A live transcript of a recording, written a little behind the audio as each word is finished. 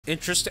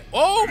Interesting.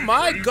 Oh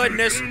my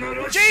goodness.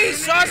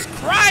 Jesus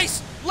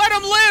Christ! Let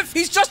him live!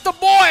 He's just a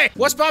boy!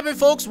 What's poppin',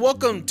 folks?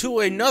 Welcome to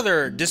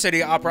another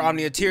Disney Opera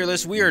Omnia tier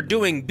list. We are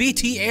doing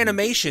BT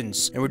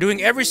animations, and we're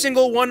doing every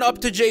single one up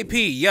to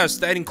JP. Yes,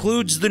 that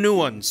includes the new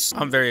ones.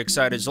 I'm very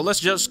excited, so let's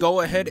just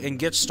go ahead and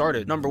get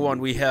started. Number one,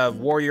 we have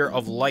Warrior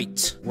of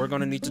Light. We're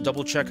gonna need to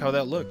double check how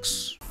that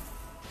looks.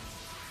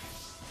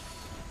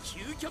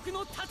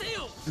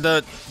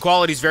 The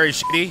quality's very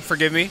shitty,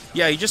 forgive me.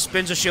 Yeah, he just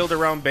spins a shield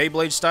around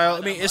Beyblade style.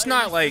 I mean, it's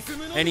not like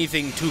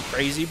anything too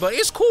crazy, but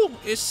it's cool.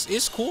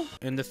 It's cool.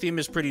 And the theme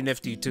is pretty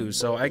nifty too,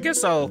 so I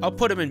guess I'll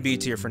put him in B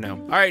tier for now.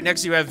 All right,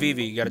 next you have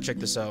Vivi. You gotta check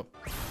this out.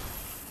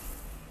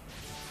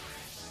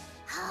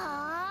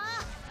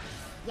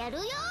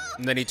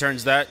 And then he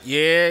turns that.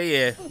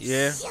 Yeah.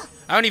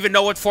 I don't even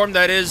know what form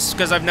that is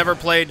because I've never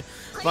played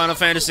Final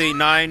Fantasy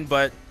IX,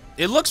 but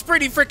it looks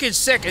pretty freaking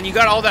sick, and you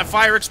got all that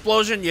fire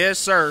explosion. Yes,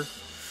 sir.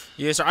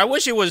 Yes, sir. I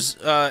wish it was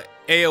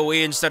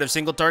AoE instead of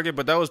single target,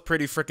 but that was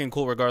pretty freaking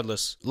cool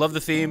regardless. Love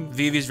the theme.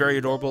 Vivi's very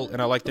adorable,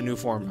 and I like the new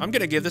form. I'm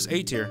gonna give this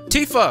A tier.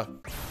 Tifa!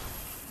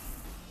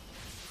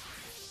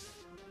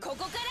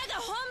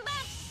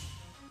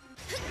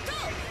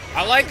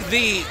 I like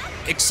the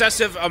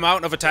excessive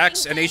amount of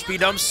attacks and HP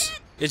dumps.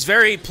 It's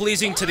very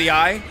pleasing to the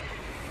eye.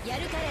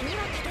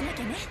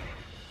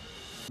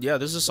 Yeah,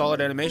 this is a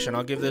solid animation.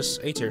 I'll give this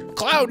A tier.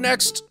 Cloud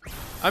next!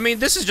 I mean,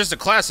 this is just a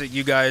classic,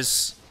 you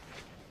guys.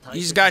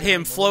 He's got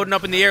him floating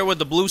up in the air with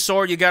the blue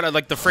sword. You got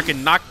like the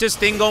freaking Noctis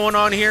thing going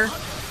on here.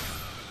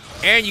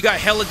 And you got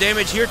hella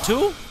damage here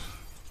too.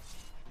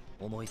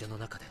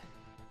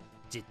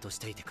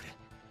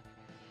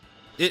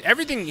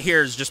 Everything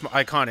here is just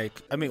iconic.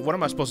 I mean, what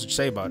am I supposed to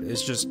say about it?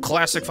 It's just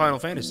classic Final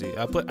Fantasy.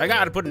 I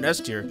gotta put an S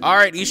tier.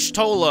 Alright,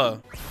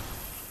 Ishtola.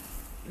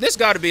 This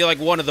gotta be like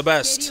one of the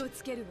best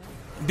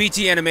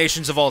BT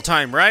animations of all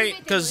time, right?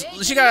 Because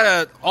she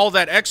got all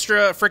that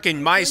extra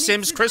freaking My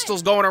Sims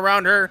crystals going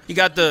around her. You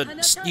got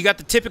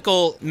the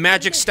typical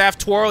magic staff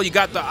twirl. You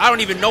got the, I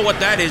don't even know what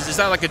that is. Is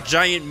that like a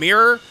giant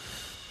mirror?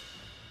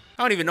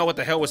 I don't even know what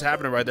the hell was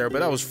happening right there, but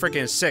that was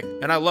freaking sick.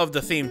 And I love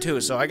the theme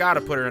too, so I gotta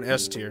put her in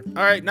S tier.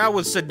 All right, now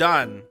with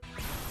Sedan.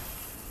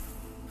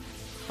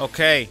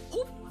 Okay,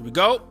 here we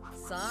go.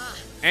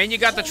 And you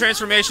got the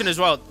transformation as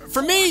well.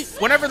 For me,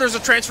 whenever there's a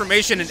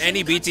transformation in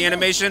any BT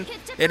animation,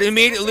 it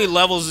immediately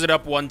levels it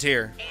up one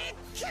tier.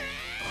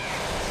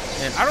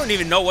 And I don't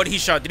even know what he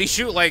shot. Did he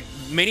shoot like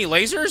mini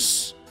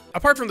lasers?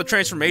 Apart from the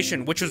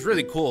transformation, which was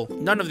really cool,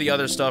 none of the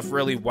other stuff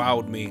really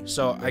wowed me.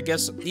 So I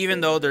guess even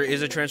though there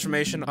is a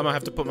transformation, I'm gonna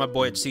have to put my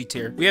boy at C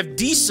tier. We have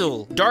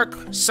Diesel, Dark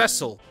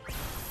Cecil.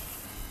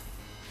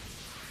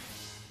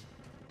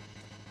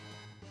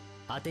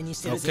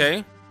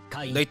 Okay,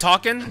 they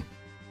talking?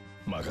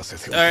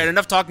 Alright,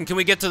 enough talking. Can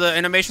we get to the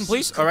animation,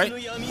 please? Alright.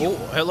 Oh,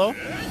 hello.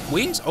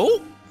 Wings?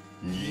 Oh.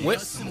 Wait.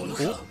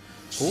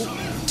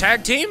 Oh.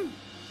 Tag team?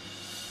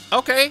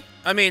 Okay.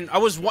 I mean, I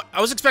was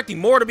expecting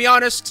more, to be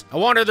honest. I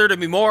wanted there to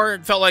be more.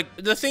 It felt like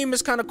the theme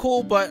is kind of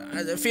cool, but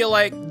I feel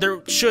like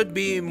there should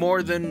be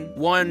more than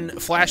one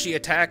flashy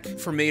attack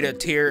for me to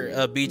tier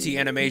a BT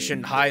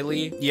animation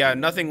highly. Yeah,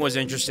 nothing was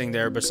interesting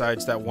there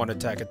besides that one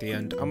attack at the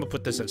end. I'm gonna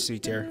put this at C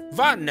tier.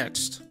 Va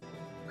next.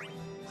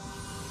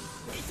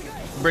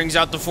 Brings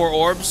out the 4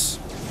 orbs.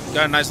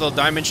 Got a nice little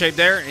diamond shape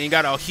there. And you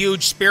got a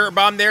huge spirit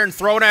bomb there and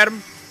throw it at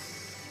him.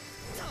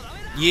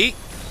 Yeet.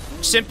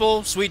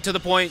 Simple, sweet, to the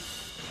point.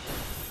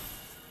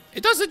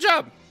 It does the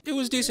job. It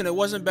was decent. It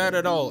wasn't bad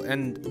at all.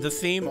 And the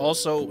theme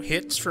also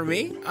hits for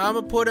me. I'm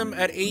gonna put him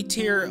at A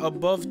tier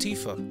above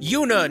Tifa.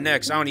 Yuna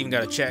next. I don't even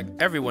gotta check.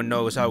 Everyone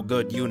knows how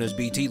good Yuna's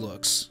BT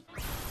looks.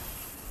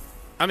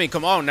 I mean,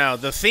 come on now.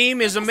 The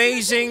theme is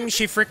amazing.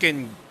 She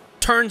freaking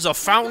turns a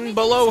fountain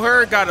below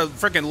her, got a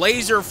freaking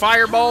laser,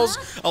 fireballs,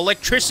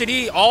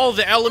 electricity, all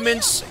the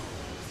elements.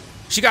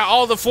 She got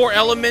all the 4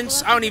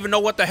 elements. I don't even know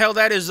what the hell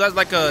that is. That's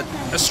like a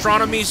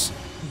astronomy's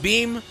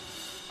beam.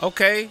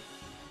 Okay.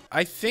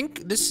 I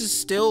think this is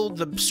still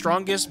the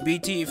strongest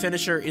BT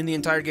finisher in the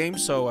entire game.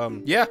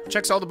 So, yeah,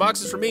 checks all the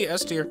boxes for me.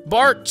 S tier.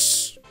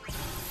 Bartz.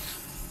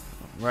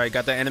 Right,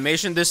 got the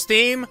animation. This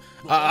theme,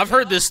 I've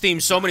heard this theme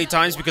so many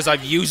times because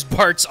I've used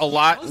Bartz a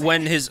lot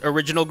when his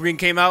original Green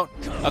came out.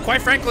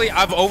 Quite frankly,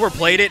 I've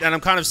overplayed it and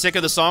I'm kind of sick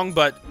of the song,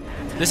 but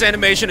this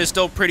animation is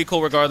still pretty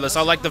cool regardless.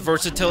 I like the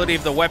versatility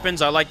of the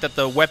weapons. I like that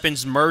the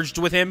weapons merged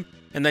with him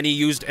and then he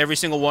used every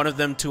single one of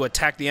them to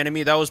attack the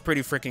enemy. That was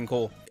pretty freaking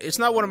cool. It's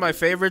not one of my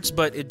favorites,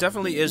 but it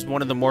definitely is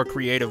one of the more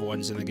creative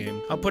ones in the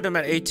game. I'll put him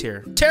at A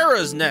tier.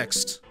 Terra's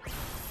next.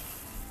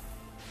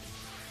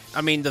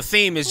 I mean, the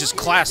theme is just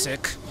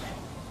classic.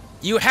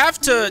 You have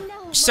to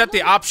set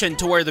the option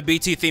to where the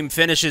BT theme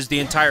finishes the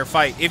entire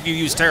fight if you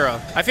use Terra.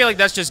 I feel like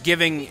that's just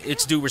giving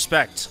its due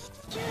respect.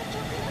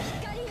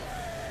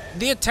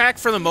 The attack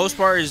for the most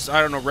part is,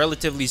 I don't know,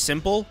 relatively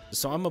simple.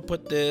 So I'm gonna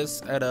put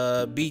this at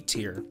a B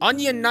tier.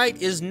 Onion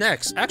Knight is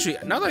next. Actually,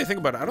 now that I think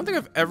about it, I don't think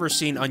I've ever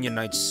seen Onion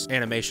Knight's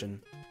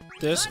animation.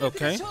 This,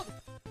 okay.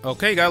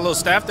 Okay, you got a little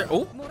staff there.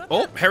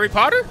 Oh, Harry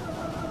Potter?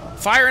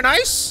 Fire and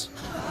Ice?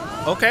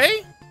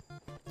 Okay.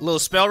 Little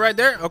spell right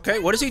there. Okay,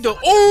 what does he do?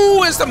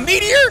 Oh, it's the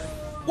meteor?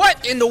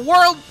 What in the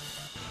world?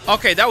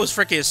 Okay, that was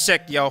freaking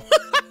sick, yo.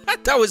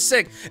 That was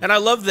sick. And I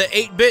love the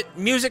 8-bit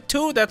music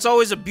too. That's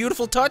always a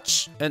beautiful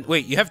touch. And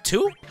wait, you have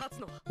two?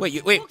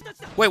 Wait, wait,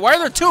 why are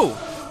there two?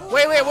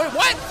 Wait,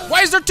 what?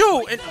 Why is there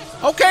two? And,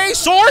 okay,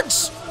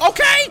 swords?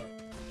 Okay.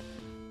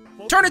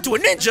 Turn into a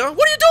ninja?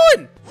 What are you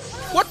doing?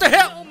 What the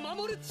hell?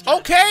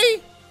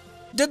 Okay.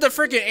 Did the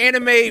freaking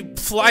anime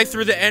fly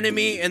through the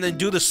enemy and then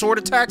do the sword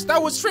attacks?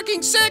 That was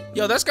freaking sick.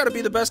 Yo, that's gotta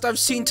be the best I've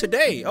seen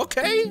today.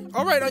 Okay.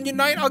 All right, on your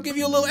night, I'll give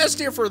you a little S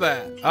tier for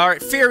that. All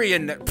right,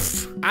 Furion.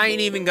 Pff, I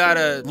ain't even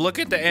gotta look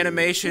at the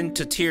animation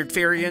to tier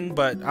Furion,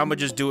 but I'm gonna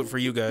just do it for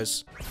you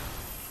guys.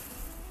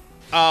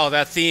 Oh,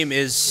 that theme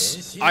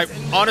is...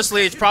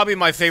 honestly, it's probably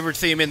my favorite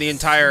theme in the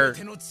entire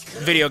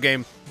video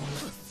game.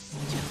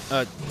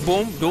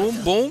 Boom,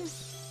 boom, boom.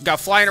 Got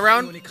flying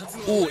around.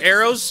 Ooh,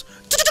 arrows.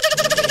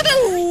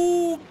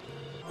 Ooh.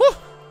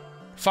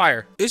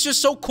 Fire. It's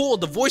just so cool.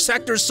 The voice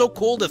actor is so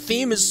cool. The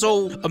theme is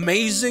so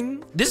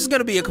amazing. This is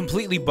gonna be a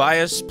completely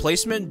biased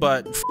placement,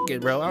 but f it,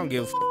 bro. I don't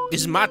give a f.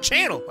 This is my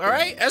channel, all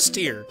right? S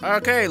tier.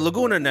 Okay,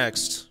 Laguna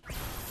next.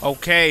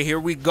 Okay, here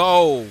we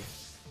go.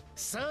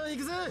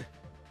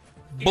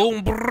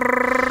 Boom.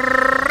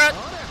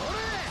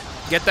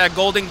 Get that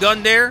golden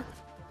gun there.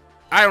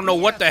 I don't know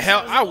what the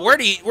hell.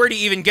 Where'd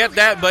he even get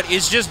that? But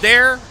it's just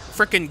there.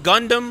 Freaking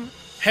Gundam.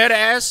 Head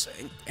ass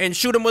and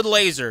shoot him with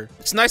laser.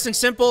 It's nice and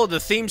simple. The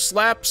theme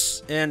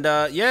slaps, and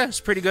yeah, it's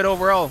pretty good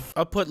overall.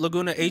 I'll put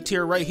Laguna A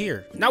tier right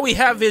here. Now we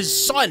have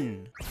his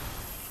son.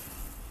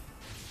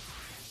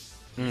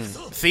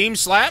 Theme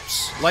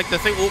slaps like the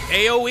thing.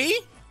 AOE.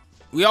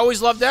 We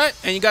always love that.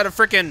 And you got a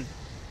freaking.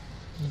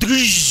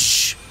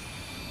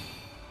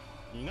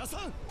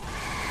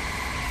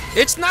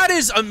 It's not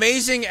as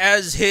amazing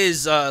as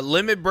his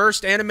limit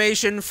burst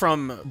animation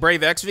from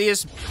Brave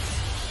Exvius.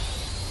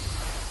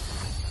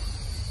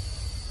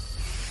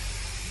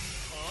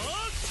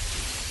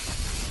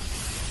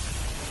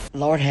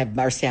 Lord have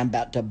mercy, I'm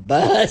about to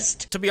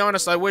bust. To be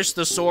honest, I wish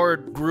the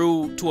sword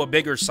grew to a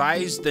bigger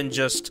size than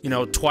just, you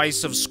know,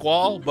 twice of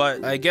Squall,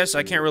 but I guess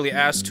I can't really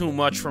ask too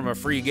much from a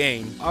free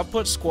game. I'll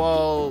put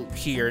Squall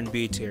here in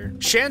B tier.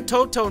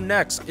 Shantoto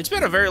next. It's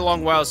been a very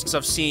long while since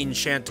I've seen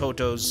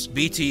Shantoto's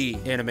BT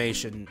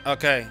animation.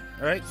 Okay,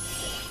 all right.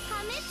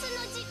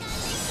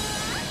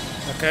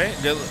 Okay,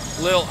 the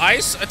little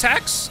ice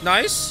attacks,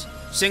 nice.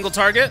 Single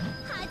target.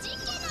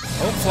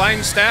 Oh,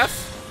 flying staff.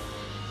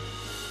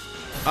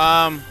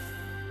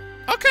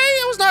 Okay,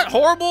 it was not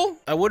horrible.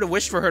 I would have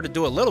wished for her to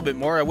do a little bit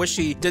more. I wish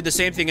she did the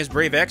same thing as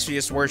Brave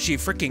Exvius, where she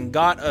freaking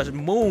got a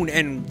moon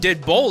and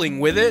did bowling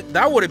with it.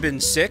 That would have been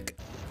sick.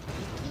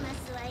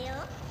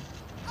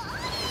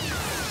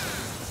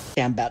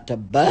 I'm about to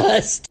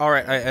bust. All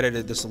right, I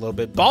edited this a little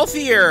bit.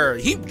 Balthier,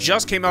 he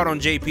just came out on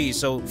JP,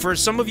 so for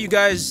some of you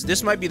guys,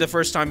 this might be the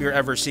first time you're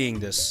ever seeing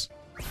this.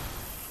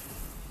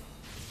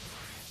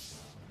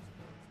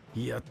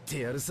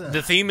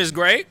 The theme is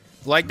great.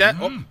 Like that?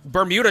 Oh,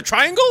 Bermuda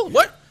Triangle?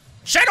 What?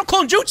 Shadow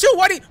Clone Jutsu?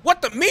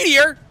 What the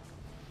meteor?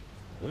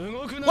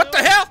 What the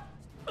hell?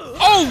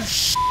 Oh,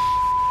 sh!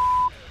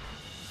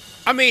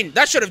 I mean,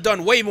 that should have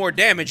done way more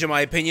damage in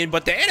my opinion,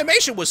 but the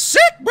animation was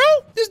sick, bro!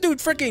 This dude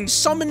freaking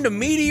summoned a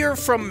meteor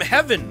from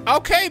heaven.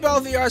 Okay,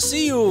 Balthier, I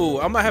see you.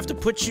 I'm gonna have to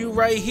put you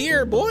right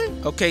here, boy.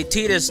 Okay,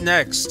 Tidus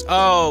next.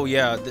 Oh,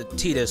 yeah, the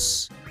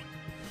Tidus.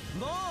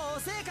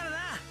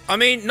 I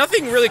mean,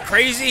 nothing really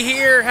crazy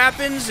here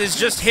happens. It's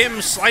just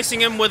him slicing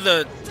him with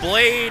a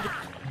blade,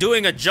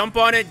 doing a jump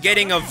on it,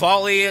 getting a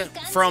volley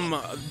from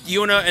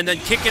Yuna, and then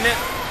kicking it.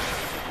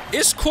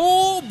 It's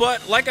cool,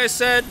 but like I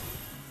said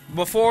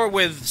before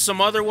with some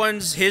other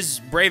ones,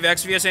 his Brave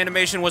Exvius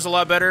animation was a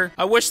lot better.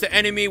 I wish the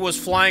enemy was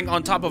flying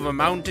on top of a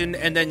mountain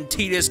and then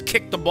Tidus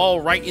kicked the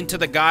ball right into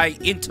the guy,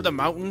 into the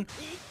mountain.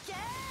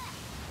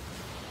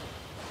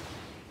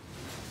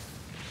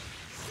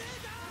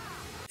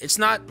 It's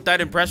not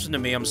that impressive to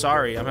me, I'm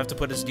sorry. I'm gonna have to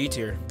put his D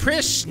tier.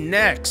 Prish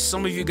next.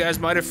 Some of you guys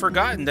might have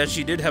forgotten that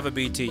she did have a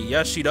BT.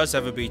 Yes, she does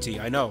have a BT.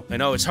 I know,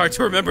 it's hard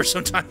to remember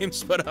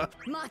sometimes, but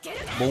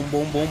boom,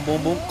 boom, boom,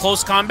 boom, boom.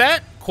 Close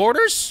combat,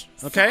 quarters,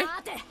 okay.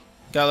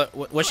 Got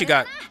what she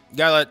got?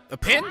 Got a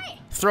pin?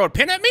 Throw a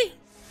pin at me?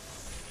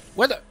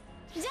 What the?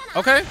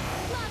 Okay.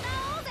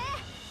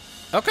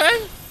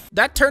 Okay.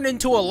 That turned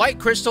into a light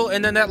crystal,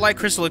 and then that light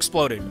crystal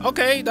exploded.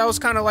 Okay, that was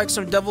kind of like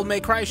some Devil May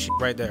Cry shit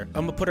right there.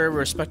 I'm gonna put her a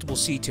respectable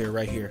C tier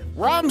right here.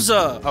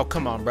 Ramza! Oh,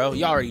 come on, bro.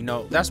 Y'all already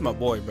know. That's my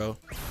boy, bro.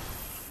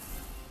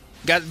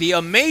 Got the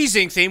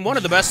amazing theme. One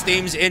of the best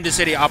themes in the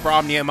City Opera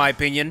Omnia, in my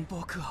opinion.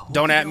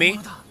 Don't at me.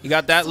 You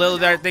got that little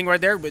thing right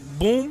there, but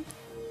boom.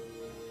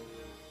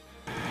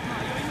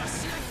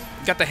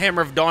 Got the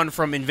Hammer of Dawn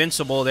from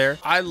Invincible there.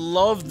 I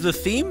love the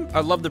theme.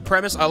 I love the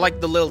premise. I like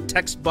the little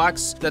text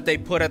box that they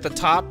put at the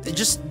top.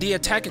 Just the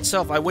attack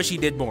itself, I wish he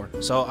did more.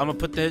 So I'm gonna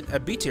put that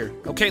at B tier.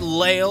 Okay,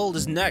 Lael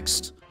is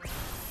next.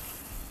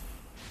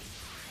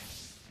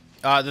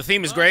 The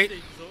theme is great.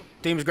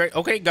 Theme is great.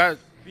 Okay, got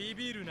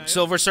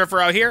Silver Surfer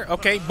out here.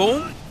 Okay,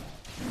 boom.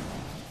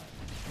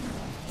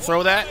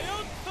 Throw that.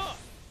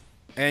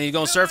 And you're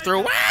gonna surf through.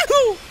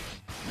 Wahoo!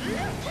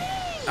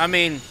 I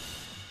mean,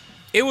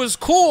 it was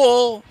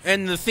cool,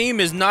 and the theme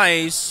is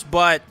nice,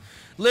 but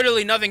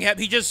literally nothing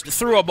happened. He just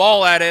threw a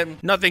ball at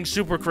it. Nothing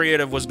super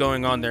creative was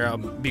going on there. I'll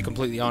be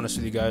completely honest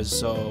with you guys.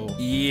 So,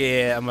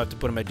 yeah, I'm gonna have to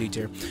put him at D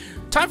tier.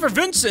 Time for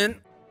Vincent.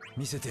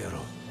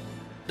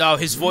 Oh,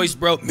 his voice,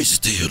 bro.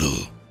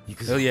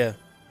 Oh, yeah.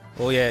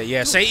 Oh, yeah,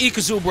 yeah. Say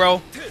Ikazu,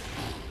 bro.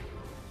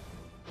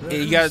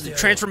 You got the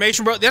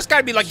transformation, bro. That's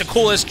gotta be like the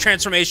coolest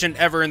transformation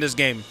ever in this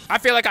game. I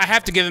feel like I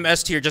have to give him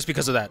S tier just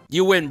because of that.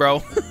 You win,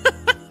 bro.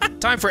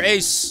 Time for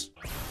Ace.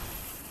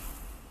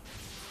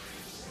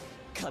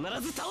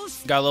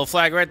 Got a little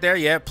flag right there.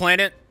 Yeah,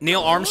 planet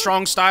Neil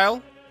Armstrong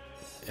style.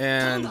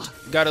 And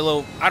got a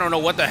little, I don't know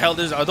what the hell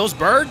this is. Are those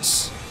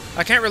birds?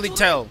 I can't really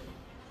tell.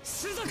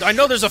 I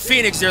know there's a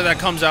phoenix there that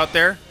comes out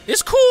there.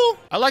 It's cool.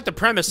 I like the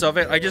premise of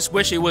it. I just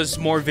wish it was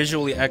more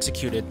visually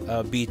executed.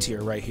 B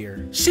tier right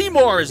here.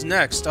 Seymour is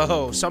next.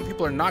 Oh, some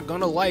people are not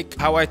gonna like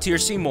how I tier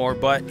Seymour,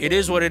 but it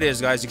is what it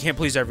is, guys. You can't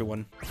please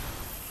everyone.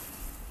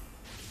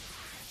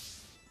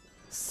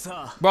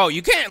 Bro,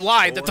 you can't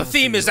lie that the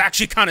theme is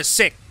actually kind of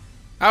sick.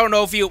 I don't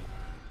know if you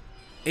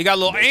got a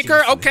little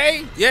anchor.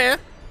 Okay, yeah.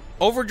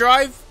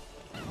 Overdrive.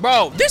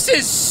 Bro, this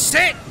is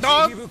sick,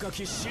 dog.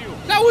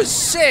 That was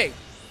sick.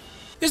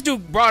 This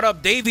dude brought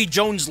up Davy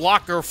Jones'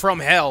 locker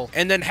from hell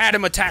and then had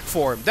him attack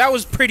for him. That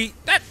was pretty,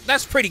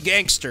 that's pretty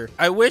gangster.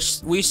 I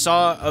wish we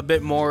saw a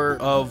bit more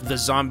of the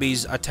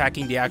zombies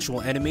attacking the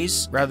actual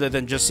enemies rather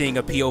than just seeing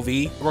a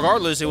POV.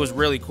 Regardless, it was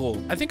really cool.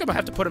 I think I'm gonna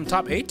have to put him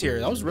top 8 tier.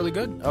 That was really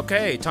good.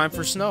 Okay, time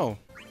for Snow.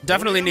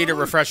 Definitely need a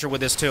refresher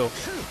with this too.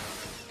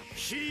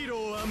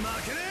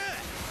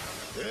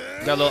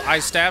 Got a little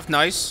ice staff,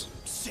 nice.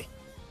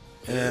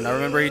 And I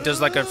remember he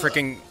does like a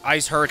freaking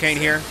ice hurricane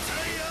here.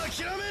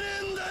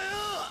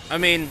 I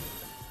mean,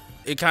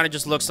 it kind of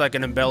just looks like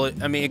an it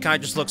kind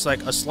of just looks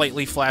like a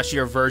slightly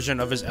flashier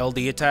version of his LD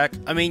attack.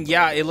 I mean,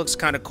 yeah, it looks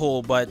kind of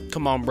cool, but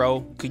come on,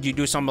 bro. Could you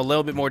do something a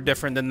little bit more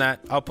different than that?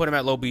 I'll put him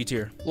at low B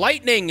tier.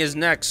 Lightning is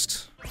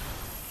next.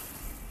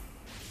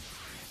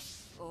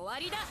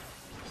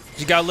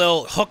 You got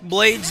little hook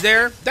blades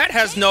there. That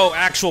has no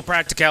actual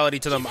practicality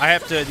to them, I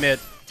have to admit.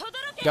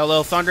 Got a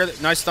little thunder,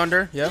 nice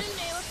thunder, yeah.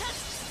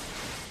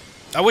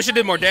 I wish it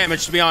did more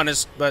damage, to be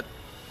honest, but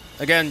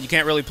again, you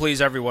can't really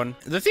please everyone.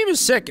 The theme is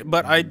sick,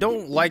 but I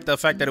don't like the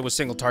fact that it was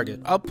single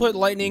target. I'll put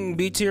Lightning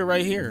B tier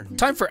right here.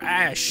 Time for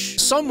Ash.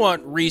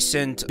 Somewhat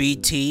recent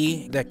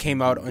BT that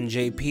came out on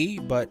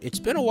JP, but it's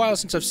been a while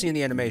since I've seen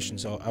the animation,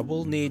 so I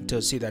will need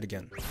to see that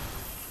again.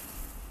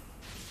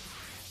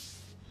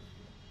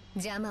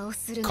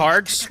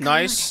 Cards,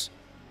 nice.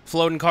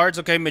 Floating cards,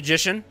 okay,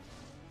 Magician.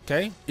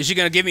 Okay, is she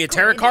gonna give me a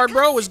tarot card,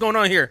 bro? What's going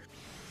on here?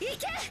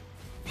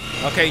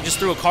 Okay, you just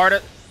threw a card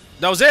at...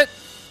 That was it?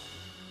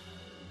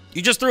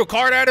 You just threw a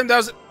card at him? That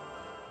was it?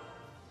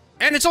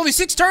 And it's only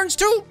 6 turns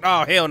too?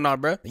 Oh, hell no,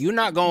 bro. You're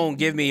not gonna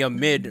give me a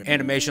mid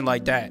animation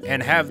like that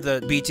and have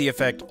the BT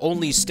effect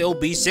only still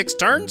be 6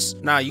 turns?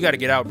 Nah, you gotta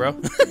get out,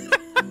 bro.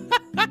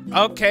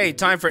 Okay,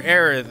 time for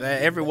Aerith.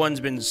 Everyone's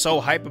been so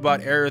hype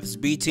about Aerith's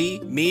BT,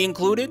 me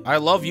included. I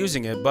love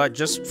using it, but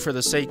just for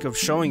the sake of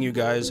showing you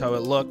guys how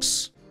it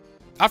looks.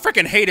 I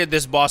freaking hated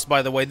this boss,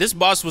 by the way. This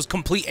boss was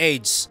complete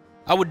AIDS.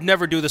 I would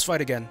never do this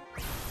fight again.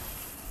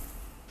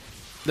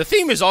 The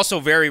theme is also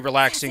very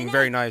relaxing,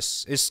 very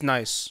nice. It's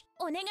nice.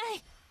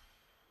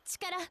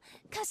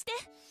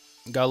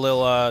 Got a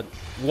little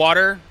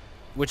water,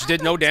 which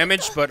did no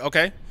damage, but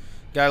okay.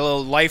 Got a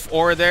little life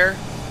aura there.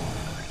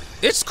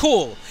 It's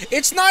cool.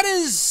 It's not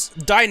as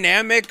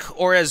dynamic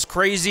or as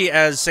crazy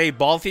as, say,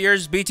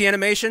 Balthier's BT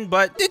animation,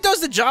 but it does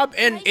the job,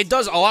 and it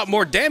does a lot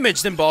more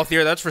damage than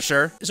Balthier, that's for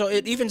sure. So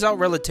it evens out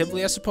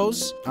relatively, I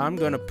suppose. I'm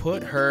gonna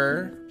put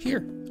her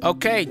here.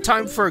 Okay,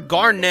 time for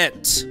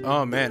Garnet.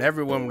 Oh man,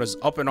 everyone was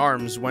up in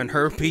arms when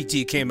her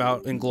BT came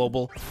out in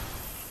Global.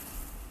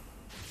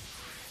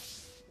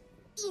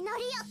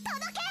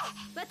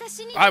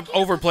 I've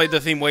overplayed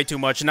the theme way too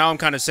much, now I'm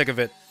kind of sick of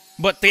it.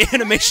 But the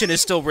animation is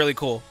still really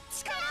cool.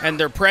 And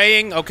they're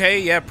praying, okay,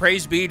 yeah,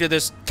 praise be to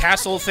this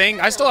castle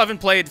thing. I still haven't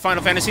played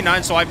Final Fantasy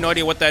IX, so I have no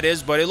idea what that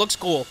is, but it looks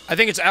cool. I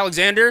think it's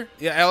Alexander.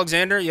 Yeah,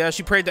 Alexander. Yeah,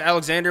 she prayed to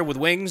Alexander with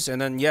wings, and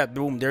then, yeah,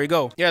 boom, there you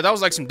go. Yeah, that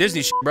was like some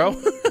Disney shit, bro.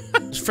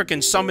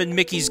 Freaking summoned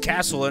Mickey's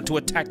castle to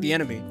attack the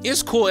enemy.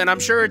 It's cool, and I'm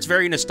sure it's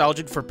very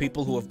nostalgic for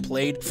people who have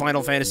played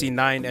Final Fantasy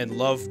IX and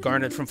love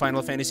Garnet from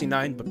Final Fantasy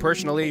IX, but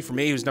personally, for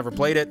me, who's never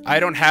played it, I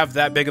don't have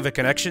that big of a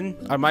connection.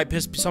 I might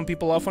piss some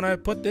people off when I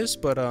put this,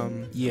 but,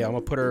 yeah, I'm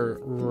gonna put her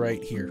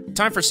right here.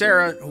 Time for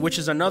Sarah, which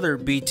is another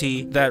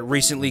BT that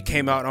recently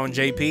came out on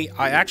JP.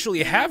 I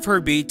actually have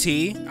her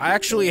BT. I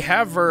actually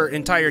have her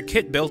entire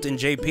kit built in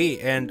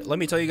JP, and let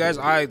me tell you guys,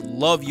 I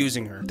love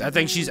using her. I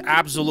think she's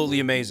absolutely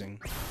amazing.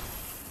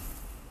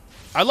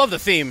 I love the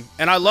theme,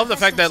 and I love the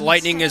fact that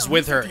Lightning is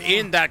with her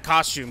in that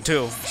costume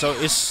too. So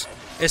it's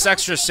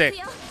extra sick.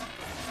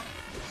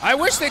 I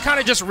wish they kind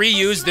of just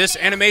reused this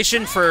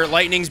animation for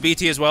Lightning's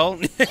BT as well.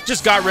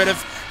 Just got rid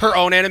of her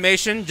own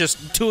animation,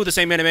 just two of the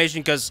same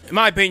animation, because in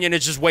my opinion,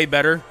 it's just way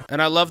better.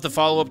 And I love the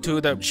follow-up too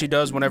that she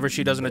does whenever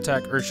she does an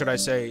attack, or should I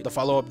say the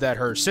follow-up that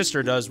her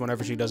sister does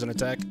whenever she does an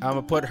attack. I'm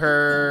gonna put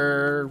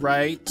her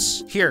right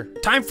here.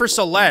 Time for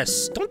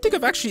Celeste. Don't think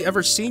I've actually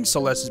ever seen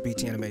Celeste's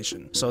BT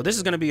animation, so this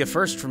is gonna be a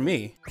first for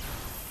me.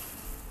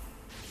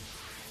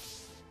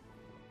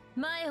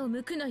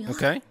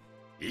 Okay.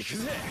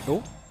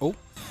 Oh, oh,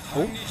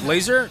 oh,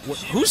 laser?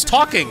 Who's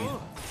talking?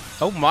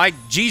 Oh my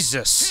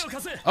Jesus.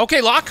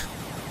 Okay, Locke.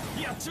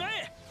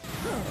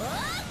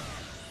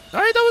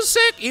 Alright, that was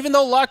sick, even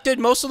though Locke did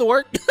most of the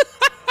work.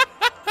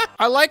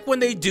 I like when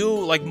they do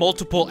like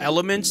multiple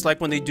elements, like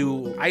when they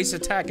do ice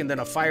attack and then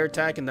a fire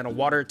attack and then a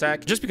water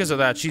attack. Just because of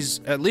that, she's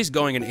at least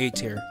going in A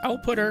tier. I'll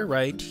put her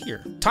right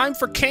here. Time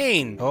for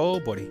Kane. Oh,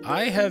 buddy.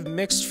 I have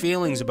mixed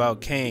feelings about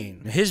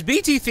Kane. His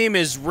BT theme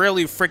is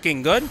really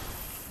freaking good,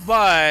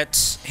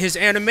 but his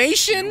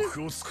animation,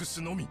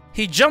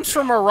 he jumps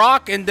from a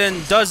rock and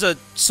then does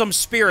some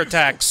spear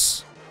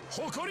attacks.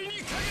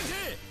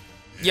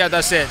 Yeah,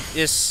 that's it.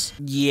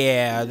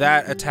 Yeah,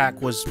 that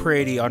attack was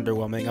pretty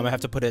underwhelming. I'm gonna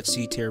have to put it at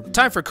C tier.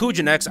 Time for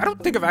Kuja next. I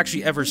don't think I've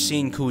actually ever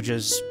seen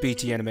Kuja's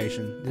BT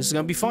animation. This is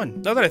gonna be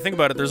fun. Now that I think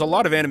about it, there's a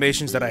lot of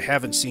animations that I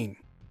haven't seen.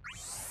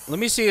 Let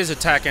me see his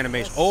attack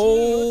animation.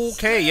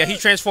 Okay, yeah, he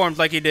transformed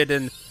like he did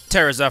in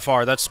Terra's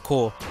FR. That's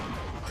cool.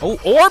 Oh,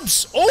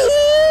 orbs!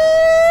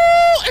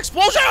 Oh,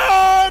 explosion!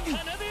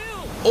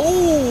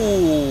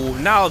 Oh,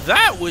 now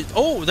that was...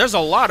 Oh, there's a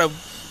lot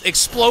of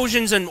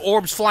explosions and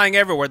orbs flying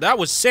everywhere. That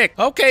was sick.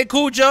 Okay,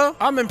 Kuja,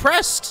 I'm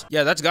impressed.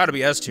 Yeah, that's got to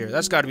be S tier.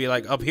 That's got to be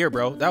like up here,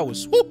 bro. That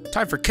was... Woo.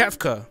 Time for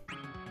Kefka.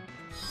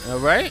 All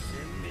right.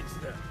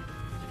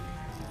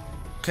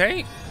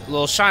 Okay, a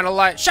little shine a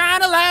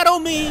light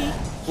on me.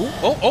 Ooh,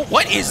 oh,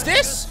 what is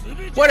this?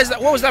 What is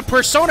that? What was that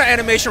Persona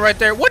animation right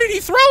there? What did he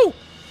throw?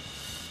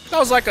 That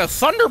was like a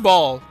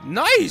thunderball.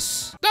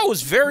 Nice. That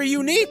was very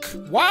unique.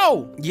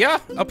 Wow. Yeah,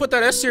 I'll put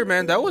that S tier,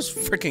 man. That was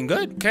freaking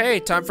good.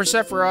 Okay, time for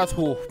Sephiroth.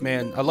 Oh,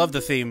 man, I love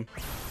the theme.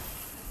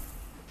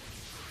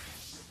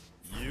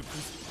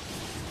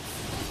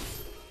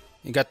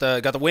 You got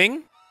the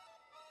wing.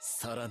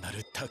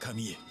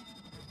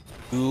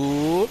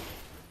 Ooh.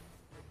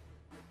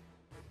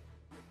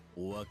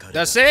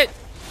 That's it.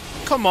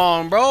 Come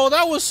on, bro.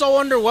 That was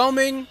so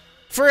underwhelming.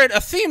 For a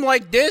theme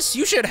like this,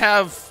 you should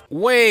have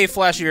way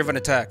flashier of an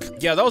attack.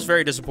 Yeah, that was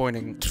very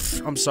disappointing.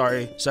 I'm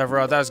sorry,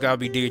 Sephiroth. That's gotta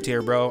be D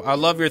tier, bro. I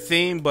love your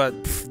theme,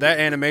 but that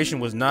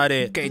animation was not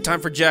it. Okay, time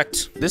for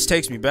Jekt. This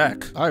takes me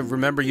back. I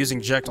remember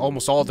using Jekt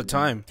almost all the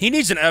time. He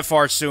needs an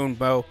FR soon,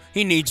 bro.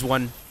 He needs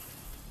one.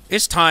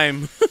 It's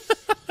time.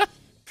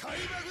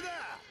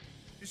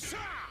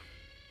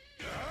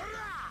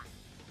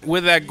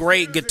 With that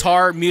great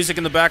guitar music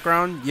in the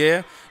background,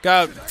 yeah.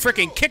 Got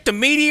freaking kicked a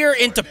meteor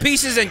into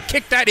pieces and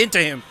kicked that into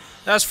him.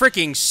 That's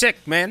freaking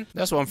sick, man.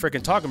 That's what I'm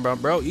freaking talking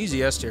about, bro.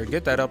 Easy S tier.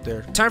 Get that up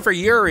there. Time for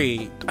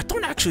Yuri. I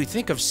don't actually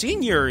think I've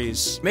seen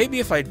Yuri's. Maybe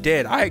if I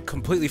did, I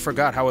completely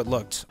forgot how it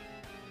looked.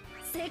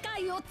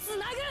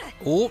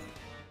 Oh.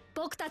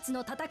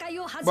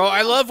 Bro,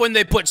 I love when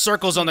they put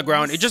circles on the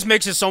ground. It just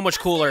makes it so much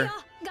cooler.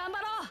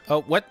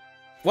 Oh, what?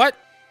 What?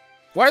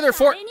 Why are there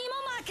four?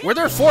 Were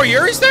there 4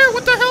 Yuris there?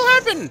 What the hell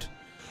happened?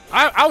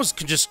 I was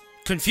just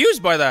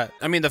confused by that.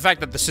 I mean, the fact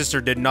that the sister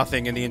did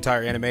nothing in the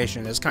entire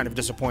animation is kind of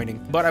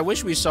disappointing. But I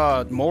wish we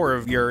saw more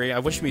of Yuri. I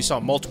wish we saw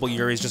multiple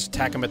Yuris just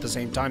attack him at the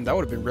same time. That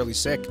would have been really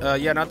sick.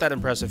 Yeah, not that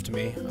impressive to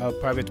me. I'll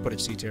probably have to put it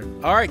C tier.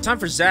 All right, time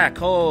for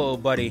Zack. Oh,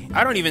 buddy.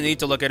 I don't even need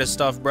to look at his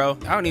stuff, bro.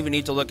 I don't even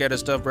need to look at his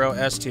stuff, bro.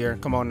 S tier.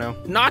 Come on now.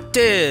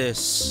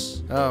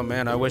 Noctis. Oh,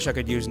 man. I wish I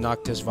could use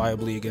Noctis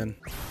viably again.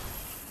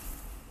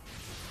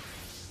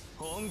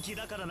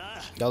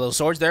 Got little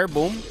swords there.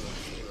 Boom.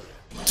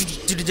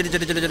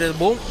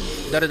 Boom.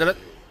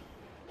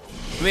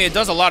 I mean, it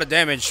does a lot of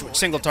damage,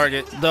 single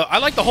target. I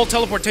like the whole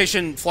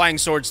teleportation flying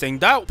swords thing.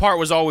 That part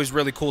was always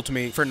really cool to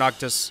me for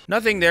Noctis.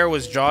 Nothing there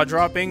was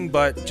jaw-dropping,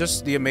 but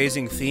just the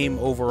amazing theme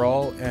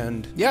overall.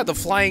 And yeah, the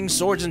flying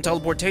swords and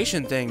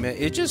teleportation thing, man,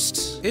 it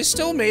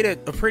still made it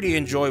a pretty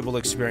enjoyable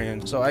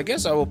experience. So I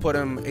guess I will put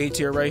him A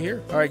tier right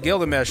here. All right,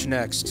 Gilgamesh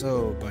next.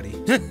 Oh, buddy.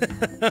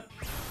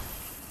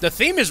 The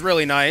theme is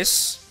really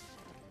nice.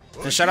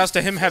 And shoutouts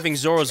to him having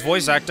Zoro's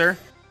voice actor.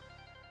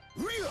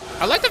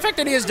 I like the fact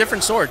that he has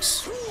different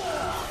swords.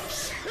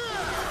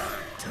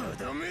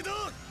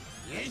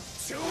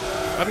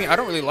 I mean, I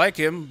don't really like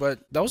him, but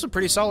that was a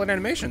pretty solid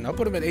animation. I'll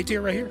put him at A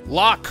tier right here.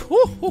 Locke.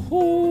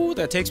 Woo-hoo-hoo.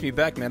 That takes me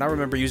back, man. I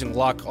remember using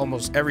Locke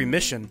almost every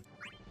mission.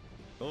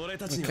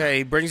 Okay,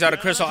 he brings out a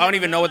crystal. I don't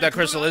even know what that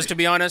crystal is, to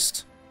be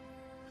honest.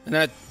 And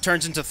then it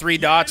turns into 3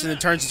 dots and then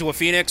turns into a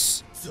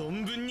phoenix.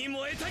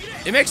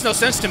 It makes no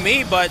sense to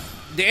me, but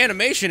the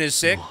animation is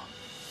sick.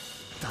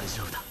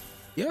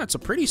 Yeah, it's a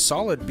pretty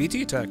solid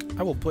BT attack.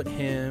 I will put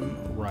him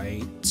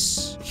right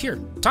here.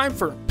 Time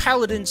for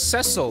Paladin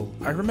Cecil.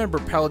 I remember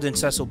Paladin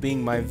Cecil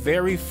being my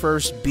very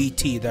first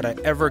BT that I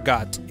ever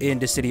got in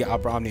the City of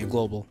Opera Omnia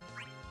Global.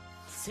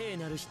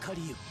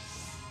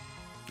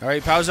 All right,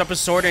 he powers up his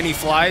sword and he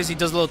flies. He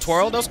does a little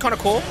twirl. That was kind of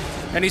cool.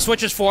 And he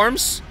switches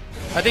forms.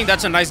 I think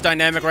that's a nice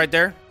dynamic right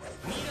there.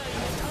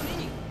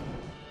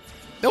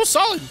 That was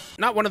solid.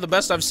 Not one of the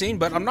best I've seen,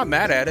 but I'm not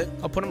mad at it.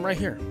 I'll put him right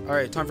here. All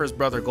right, time for his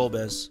brother,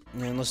 Golbez.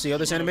 And let's see how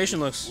this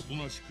animation looks.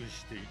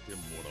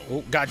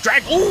 Oh, got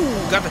drag. Ooh,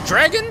 got the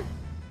dragon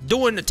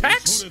doing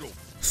attacks.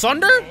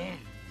 Thunder.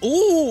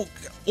 Ooh,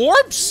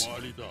 orbs.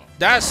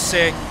 That's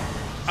sick.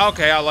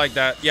 Okay, I like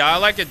that. Yeah, I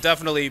like it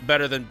definitely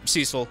better than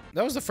Cecil.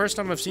 That was the first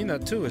time I've seen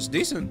that too. It's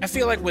decent. I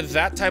feel like with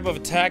that type of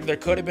attack, there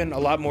could have been a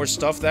lot more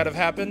stuff that have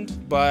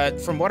happened. But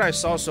from what I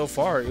saw so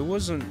far, it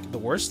wasn't the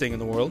worst thing in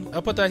the world.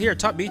 I'll put that here,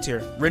 top B tier.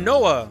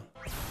 Rinoa.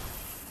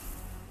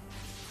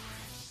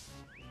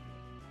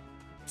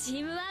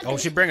 Oh,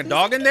 she bring a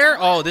dog in there?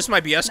 Oh, this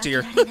might be S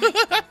tier.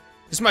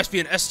 This must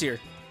be an S tier.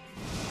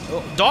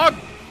 Oh, dog.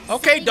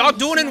 Okay, dog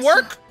doing in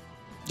work.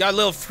 Got a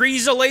little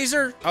Frieza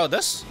laser. Oh,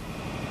 this?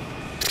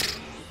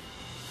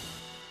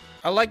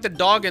 I like the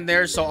dog in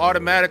there, so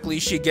automatically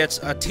she gets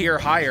a tier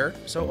higher.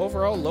 So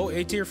overall, low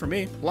A tier for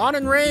me. Lon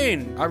and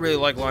Rain. I really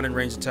like Lon and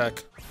Rain's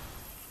attack.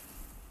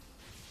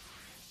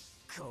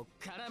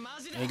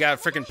 And you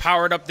got freaking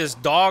powered up this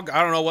dog.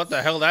 I don't know what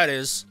the hell that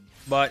is,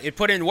 but it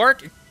put in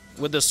work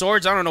with the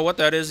swords. I don't know what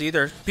that is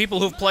either. People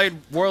who've played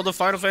World of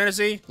Final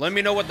Fantasy, let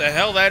me know what the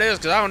hell that is,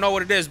 because I don't know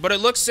what it is, but it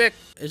looks sick.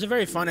 It's a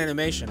very fun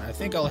animation. I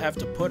think I'll have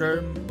to put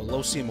her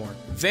below Seymour.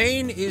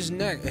 Vayne is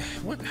next.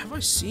 What? Have I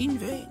seen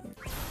Vayne?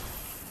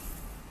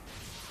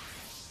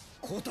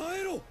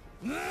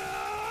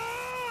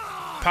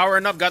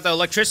 Powering up, got the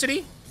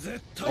electricity.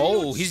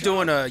 Oh, he's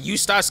doing a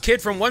Eustace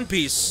Kid from One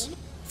Piece.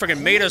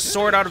 Freaking made a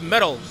sword out of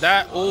metal.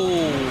 That,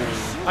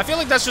 oh. I feel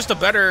like that's just a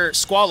better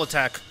Squall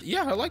attack.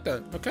 Yeah, I like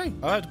that. Okay,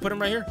 I'll have to put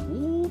him right here.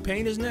 Ooh,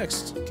 Pain is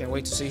next. Can't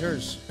wait to see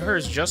hers.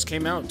 Hers just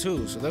came out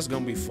too, so that's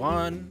gonna be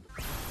fun.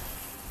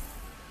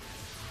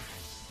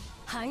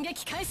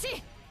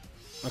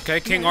 Okay,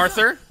 King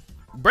Arthur.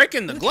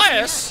 Breaking the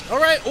glass. All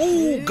right,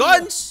 ooh,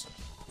 guns.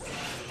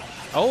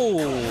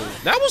 Oh,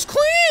 that was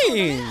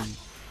clean.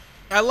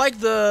 I like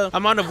the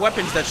amount of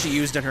weapons that she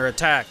used in her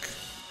attack.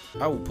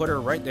 I will put her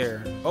right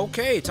there.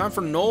 Okay, time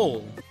for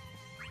Noel.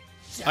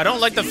 I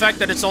don't like the fact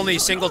that it's only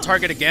single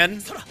target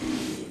again.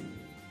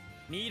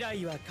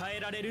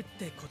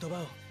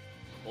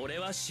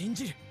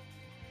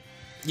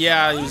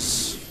 Yeah,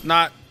 he's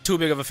not too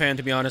big of a fan,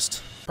 to be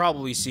honest.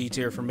 Probably C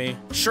tier for me.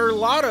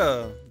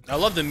 Charlotta. I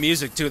love the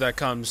music too that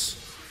comes.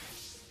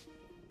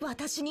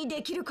 It's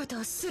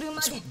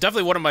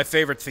definitely one of my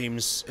favorite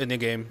themes in the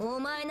game.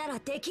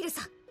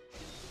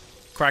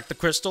 Crack the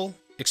crystal.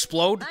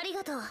 Explode.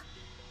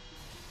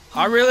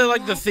 I really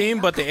like the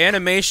theme, but the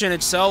animation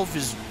itself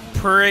is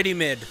pretty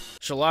mid.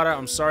 Charlotta,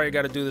 I'm sorry I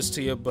gotta do this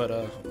to you, but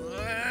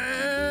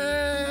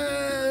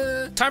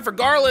time for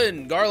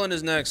Garland. Garland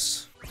is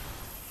next.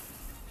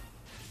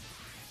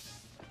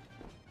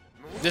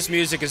 This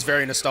music is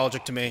very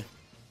nostalgic to me.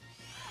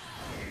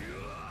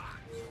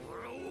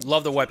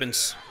 Love the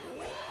weapons.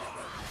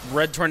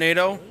 Red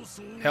Tornado?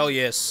 Hell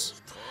yes.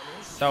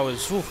 That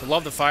was, whew,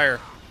 love the fire.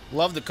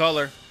 Love the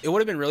color. It would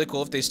have been really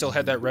cool if they still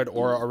had that red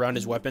aura around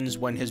his weapons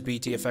when his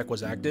BT effect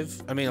was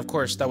active. I mean, of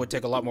course, that would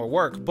take a lot more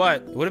work,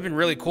 but it would have been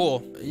really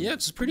cool. Yeah,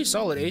 it's a pretty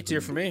solid A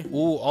tier for me.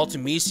 Ooh,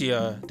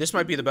 Ultimisia. This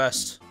might be the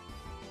best.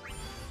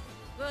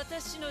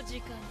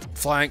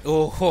 Flying,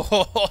 oh.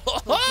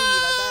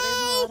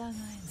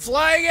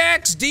 Flying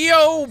Axe,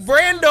 Dio,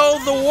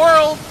 Brando, the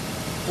world.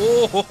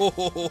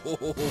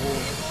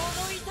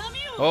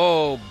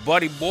 Oh,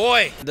 buddy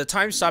boy. The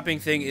time stopping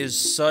thing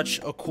is such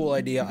a cool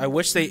idea. I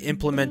wish they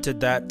implemented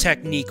that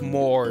technique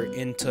more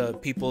into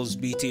people's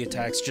BT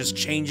attacks, just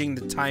changing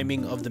the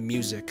timing of the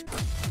music.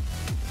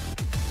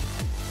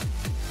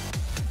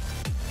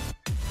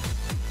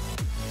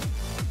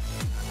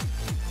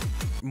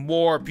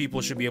 More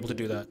people should be able to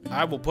do that.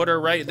 I will put her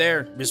right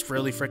there. It's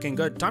really freaking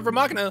good. Time for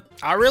Machina.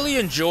 I really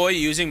enjoy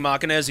using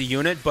Machina as a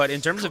unit, but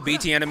in terms of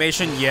BT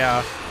animation,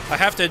 yeah. I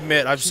have to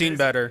admit, I've seen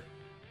better.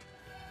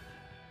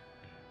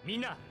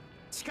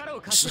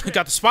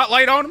 Got the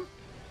spotlight on him.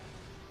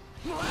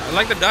 I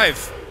like the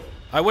dive.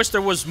 I wish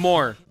there was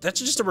more.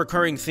 That's just a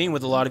recurring theme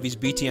with a lot of these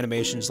BT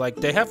animations. Like,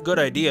 they have good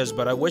ideas,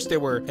 but I wish they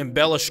were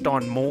embellished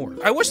on more.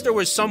 I wish there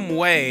was some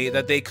way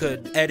that they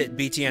could edit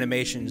BT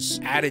animations,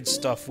 added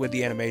stuff with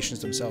the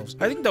animations themselves.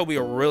 I think that would be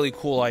a really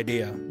cool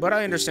idea, but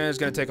I understand it's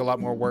gonna take a lot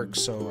more work,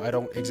 so I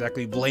don't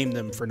exactly blame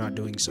them for not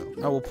doing so.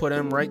 I will put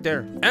him right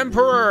there.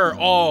 Emperor!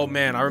 Oh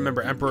man, I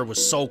remember Emperor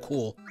was so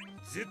cool.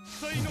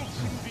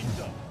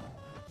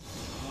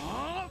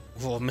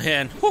 Oh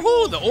man,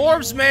 woohoo, the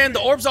orbs, man. The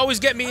orbs always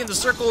get me in the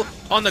circle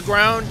on the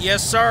ground.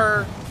 Yes,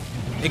 sir.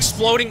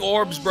 Exploding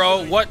orbs,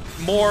 bro. What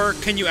more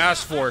can you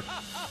ask for?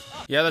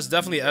 Yeah, that's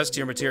definitely S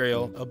tier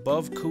material.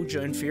 Above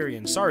Kuja and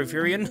Furion. Sorry,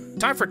 Furion.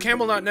 Time for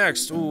Camelot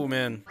next. Ooh,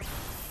 man.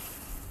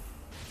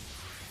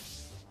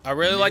 I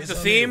really like the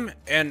theme,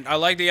 and I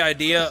like the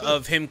idea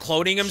of him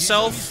cloning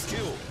himself.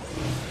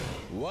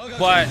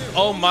 But,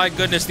 oh my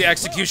goodness, the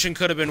execution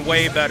could have been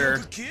way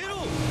better.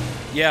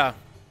 Yeah.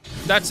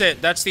 That's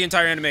it. That's the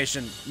entire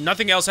animation.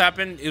 Nothing else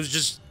happened. It was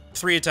just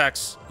 3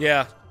 attacks.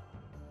 Yeah.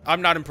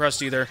 I'm not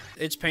impressed either.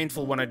 It's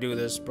painful when I do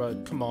this,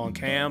 but come on,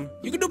 Cam.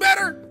 You can do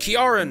better!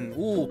 Kiaran.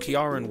 Ooh,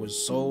 Kiaran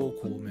was so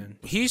cool, man.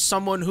 He's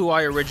someone who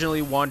I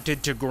originally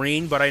wanted to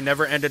green, but I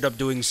never ended up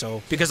doing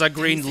so because I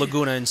greened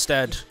Laguna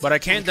instead. But I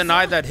can't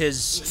deny that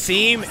his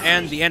theme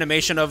and the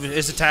animation of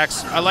his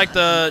attacks, I like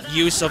the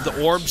use of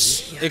the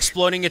orbs,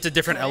 exploiting it to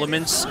different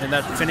elements, and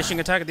that finishing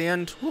attack at the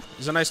end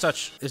is a nice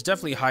touch. It's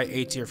definitely high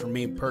A tier for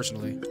me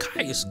personally.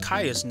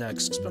 Caius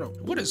next.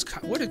 What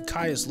did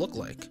Caius look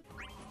like?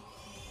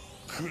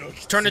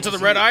 Turn into the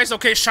red eyes.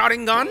 Okay,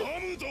 shotting gun.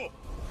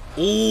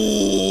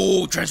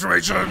 Ooh,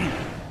 transformation.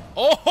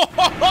 Oh, ho,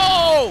 ho,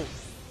 ho.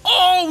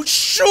 Oh,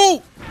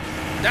 shoot.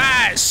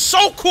 That is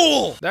so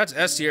cool. That's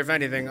S tier, if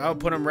anything. I'll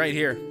put him right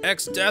here.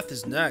 X Death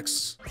is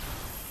next.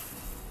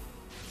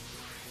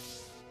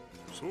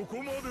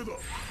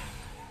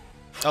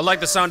 I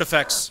like the sound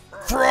effects.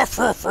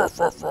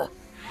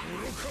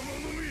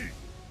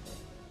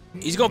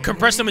 He's gonna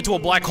compress them into a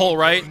black hole,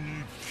 right?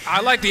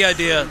 I like the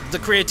idea. The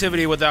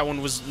creativity with that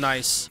one was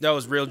nice. That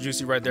was real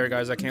juicy right there,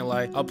 guys. I can't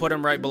lie. I'll put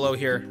him right below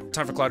here.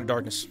 Time for Cloud of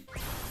Darkness.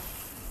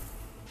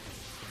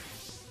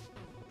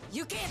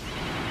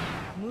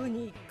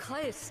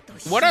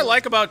 What I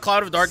like about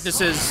Cloud of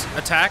Darkness's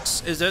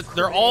attacks is that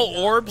they're all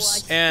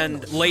orbs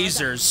and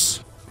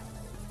lasers.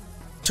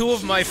 2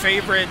 of my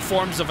favorite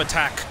forms of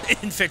attack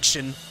in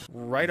fiction.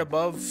 Right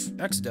above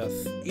X-Death.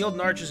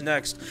 Eildnarch is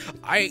next.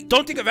 I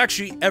don't think I've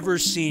actually ever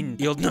seen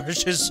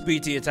Eildnarch's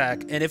BT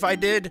attack, and if I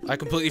did, I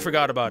completely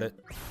forgot about it.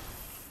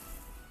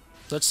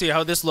 Let's see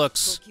how this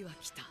looks.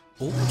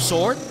 Oh,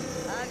 sword.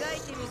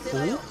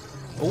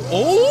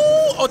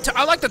 Oh,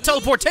 I like the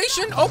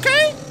teleportation.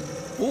 Okay.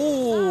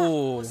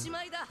 Ooh.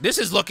 This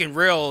is looking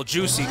real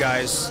juicy,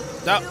 guys.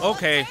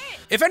 Okay.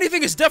 If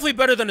anything, it's definitely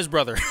better than his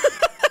brother.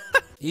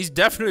 He's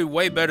definitely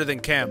way better than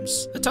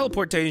Cam's. The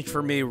teleportation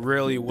for me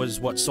really was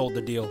what sold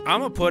the deal.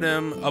 I'm gonna put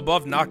him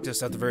above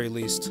Noctis at the very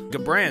least.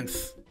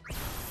 Gabranth.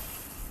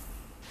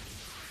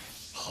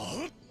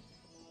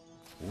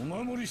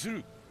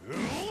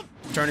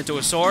 Turn into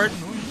a sword.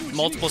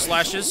 Multiple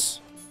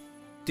slashes.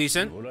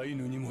 Decent.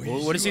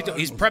 What is he doing?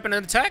 He's prepping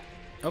an attack?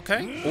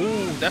 Okay.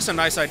 Ooh, that's a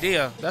nice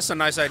idea. That's a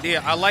nice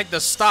idea. I like the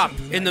stop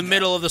in the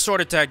middle of the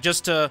sword attack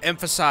just to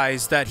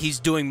emphasize that he's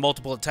doing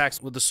multiple attacks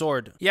with the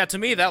sword. Yeah, to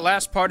me, that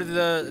last part of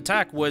the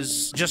attack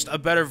was just a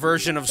better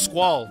version of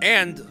Squall.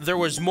 And there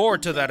was more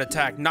to that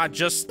attack, not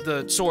just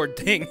the sword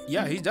thing.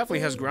 Yeah, he definitely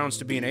has grounds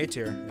to be an A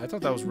tier. I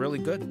thought that was really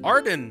good.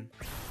 Arden.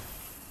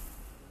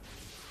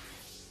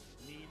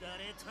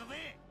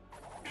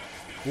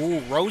 Ooh,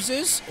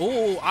 roses?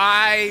 Ooh,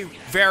 I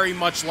very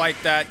much like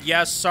that.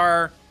 Yes,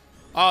 sir.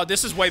 Oh,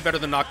 this is way better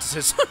than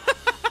Noctis's.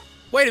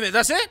 Wait a minute,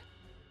 that's it?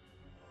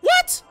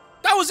 What?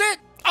 That was it?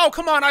 Oh,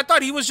 come on, I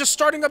thought he was just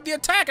starting up the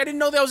attack. I didn't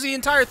know that was the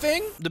entire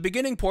thing. The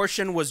beginning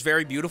portion was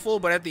very beautiful,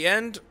 but at the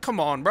end, come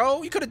on,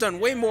 bro. You could have done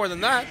way more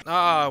than that.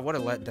 Ah, what a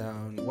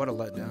letdown. What a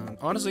letdown.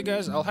 Honestly,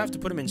 guys, I'll have to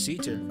put him in C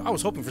tier. I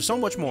was hoping for so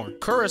much more.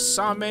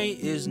 Kurasame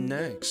is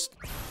next.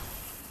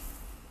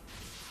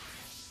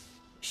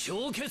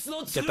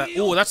 Get that.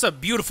 Ooh, that's a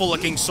beautiful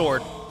looking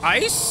sword.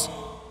 Ice?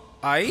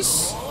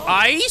 Ice?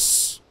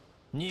 Ice?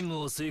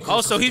 Oh,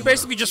 so he's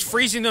basically just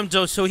freezing them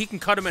so he can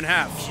cut them in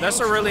half.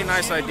 That's a really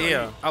nice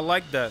idea. I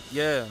like that,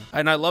 yeah.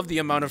 And I love the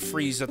amount of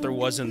freeze that there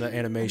was in the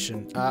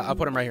animation. I'll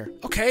put him right here.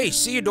 Okay,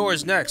 Ceodor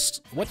is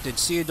next. What did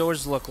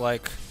Ceodor's look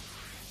like?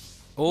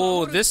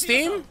 Oh, this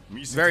theme?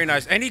 Very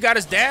nice. And he got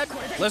his dad.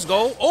 Let's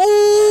go.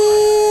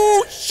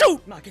 Oh, shoot.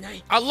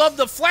 I love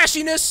the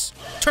flashiness.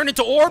 Turn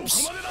into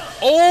orbs.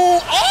 Oh.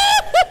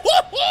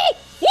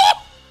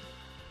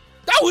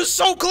 That was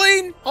so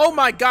clean. Oh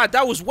my god,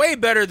 that was way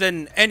better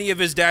than any of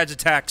his dad's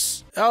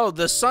attacks. Oh,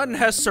 the son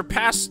has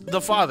surpassed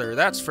the father,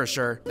 that's for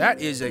sure.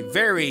 That is a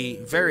very,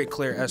 very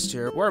clear S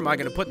tier. Where am I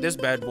gonna put this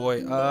bad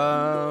boy?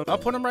 I'll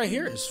put him right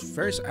here. It's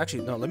very,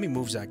 actually, no, let me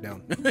move Zach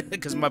down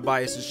because my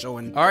bias is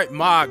showing. All right,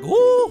 Mog.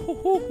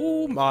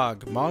 Woo,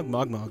 Mog.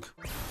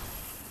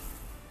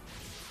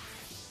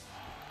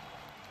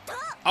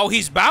 Oh,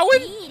 he's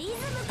bowing?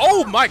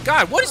 Oh my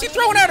god, what is he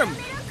throwing at him?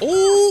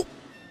 Oh.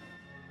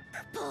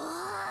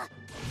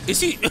 Is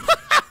he?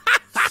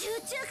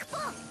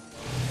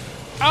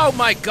 Oh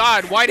my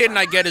god, why didn't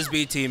I get his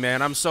BT,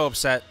 man? I'm so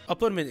upset. I'll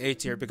put him in A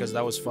tier because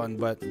that was fun,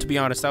 but to be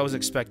honest, I was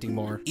expecting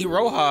more.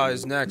 Iroha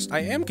is next. I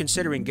am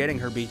considering getting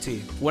her BT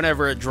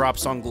whenever it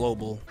drops on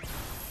global.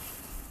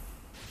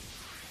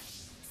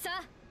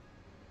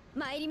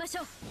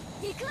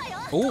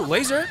 Oh,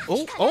 laser.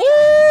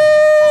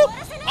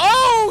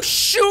 Oh,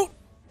 shoot.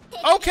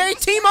 Okay,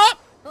 team up.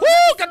 Woo,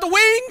 got the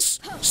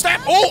wings.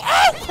 Snap.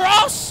 Oh,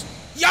 cross.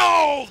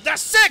 Yo,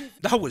 that's sick!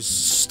 That was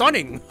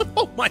stunning.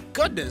 Oh my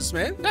goodness,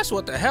 man. That's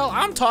what the hell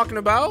I'm talking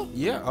about.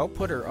 Yeah, I'll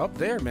put her up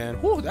there, man.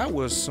 Whew, that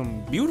was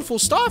some beautiful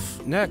stuff.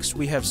 Next,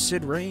 we have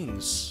Sid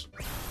Reigns.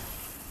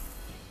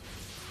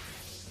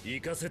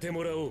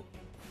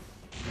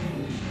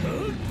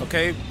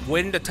 Okay,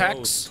 wind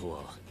attacks. Ooh,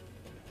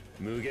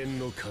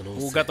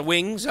 got the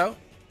wings out.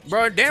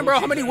 Bro, damn, bro,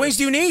 how many wings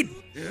do you need?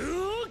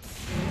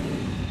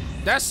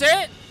 That's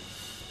it?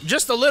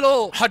 Just a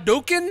little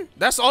Hadouken?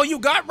 That's all you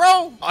got,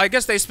 bro? I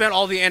guess they spent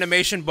all the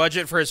animation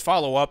budget for his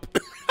follow-up.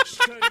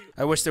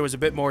 I wish there was a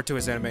bit more to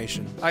his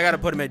animation. I gotta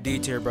put him at D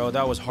tier, bro.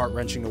 That was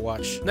heart-wrenching to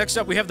watch. Next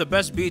up, we have the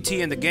best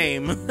BT in the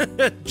game,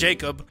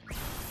 Jacob.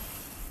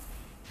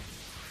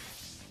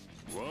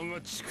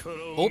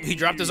 Oh, he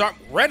dropped his arm.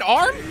 Red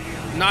arm?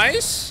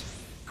 Nice.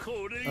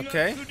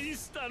 Okay.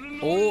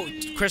 Oh,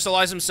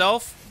 crystallize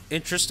himself.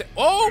 Interesting.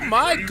 Oh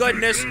my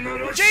goodness.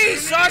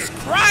 Jesus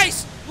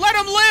Christ. Let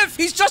him live.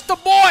 He's just a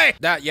boy.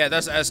 Yeah,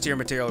 that's S tier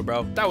material,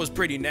 bro. That was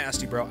pretty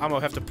nasty, bro. I'm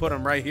gonna have to put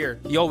him right here.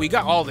 Yo, we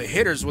got all the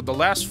hitters with the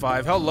last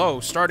 5. Hello.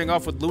 Starting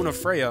off with Luna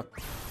Freya.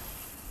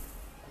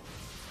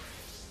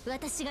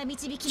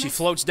 She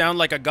floats down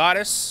like a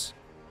goddess.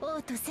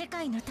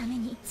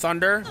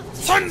 Thunder.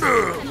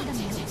 Thunder!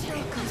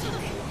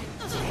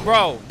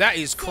 Bro, that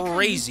is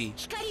crazy.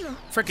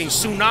 Freaking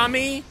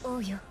tsunami,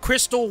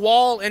 crystal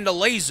wall, and a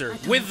laser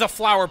with the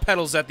flower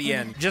petals at the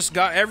end. Just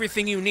got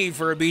everything you need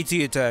for a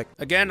BT attack.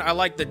 Again, I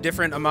like the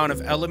different amount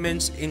of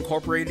elements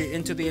incorporated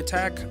into the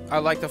attack. I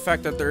like the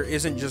fact that there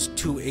isn't just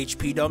 2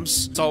 HP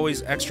dumps. It's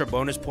always extra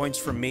bonus points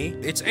from me.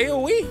 It's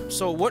AoE,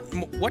 so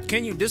what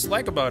can you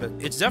dislike about it?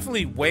 It's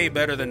definitely way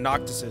better than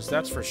Noctis's,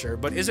 that's for sure.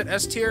 But is it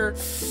S tier?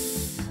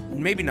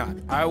 Maybe not.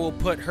 I will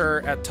put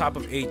her at top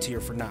of A tier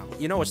for now.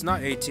 You know, it's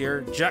not A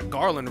tier. Jack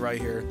Garland right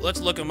here.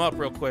 Let's look him up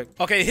real quick.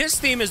 Okay, his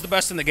theme is the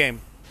best in the game.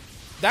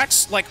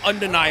 That's like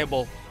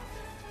undeniable.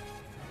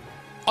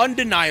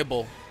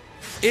 Undeniable.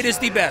 It is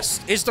the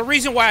best. It's the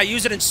reason why I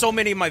use it in so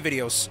many of my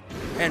videos.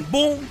 And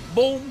boom,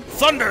 boom,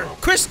 thunder,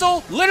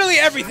 crystal, literally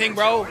everything,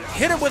 bro.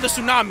 Hit him with a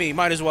tsunami,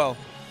 might as well.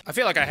 I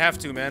feel like I have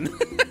to, man.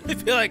 I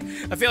feel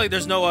like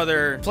there's no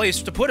other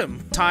place to put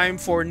him. Time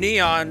for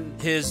Neon,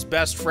 his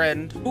best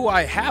friend, who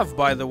I have,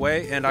 by the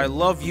way, and I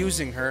love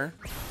using her.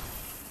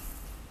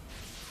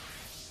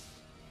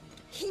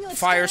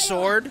 Fire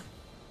sword.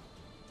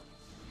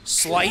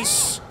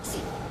 Slice.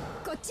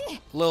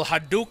 Little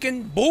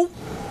Hadouken. Boom.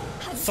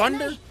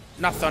 Thunder.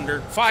 Not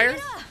thunder. Fire.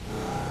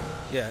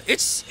 Yeah,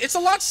 it's a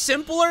lot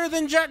simpler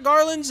than Jack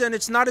Garland's, and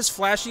it's not as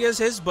flashy as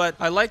his, but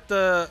I like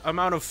the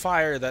amount of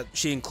fire that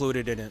she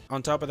included in it.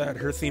 On top of that,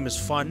 her theme is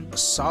fun. A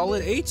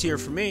solid A tier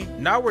for me.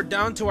 Now we're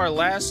down to our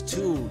last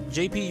 2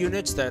 JP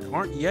units that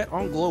aren't yet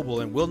on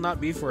global and will not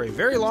be for a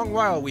very long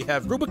while. We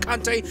have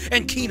Rubicante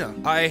and Kina.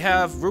 I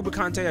have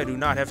Rubicante, I do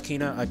not have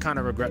Kina. I kind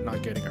of regret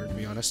not getting her, to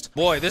be honest.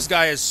 Boy, this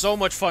guy is so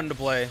much fun to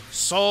play.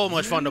 So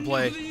much fun to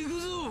play.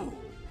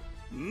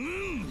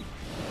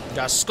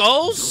 Got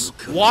skulls,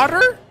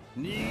 water.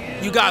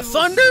 You got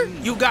thunder,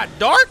 you got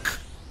dark,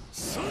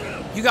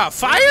 you got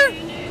fire,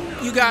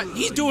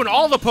 he's doing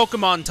all the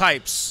Pokemon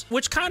types,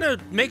 which kind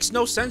of makes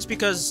no sense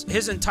because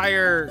his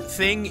entire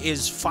thing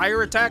is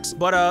fire attacks,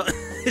 but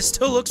it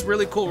still looks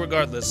really cool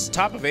regardless.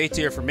 Top of A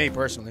tier for me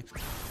personally.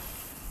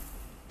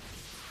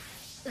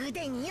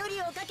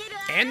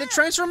 And the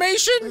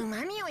transformation?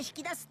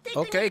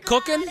 Okay,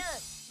 cooking.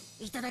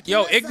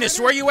 Yo, Ignis,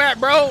 where you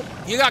at, bro?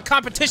 You got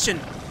competition.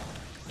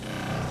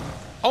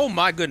 Oh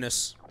my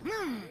goodness.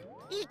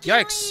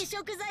 Yikes.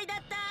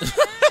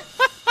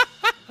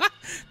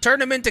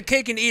 Turn him into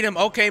cake and eat him.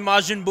 Okay,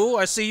 Majin Buu,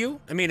 I see you.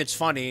 I mean, it's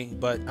funny,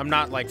 but I'm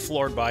not, like,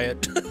 floored by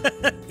it.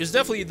 It's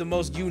definitely the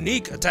most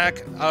unique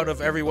attack out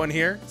of everyone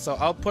here, so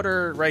I'll put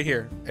her right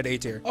here at A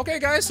tier. Okay,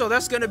 guys, so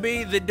that's gonna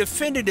be the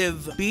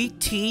definitive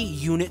BT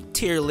unit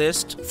tier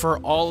list for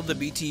all of the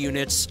BT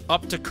units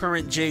up to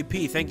current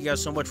JP. Thank you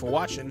guys so much for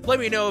watching. Let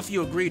me know if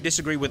you agree,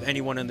 disagree with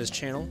anyone on this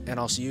channel, and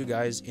I'll see you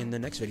guys in the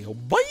next video.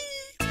 Bye!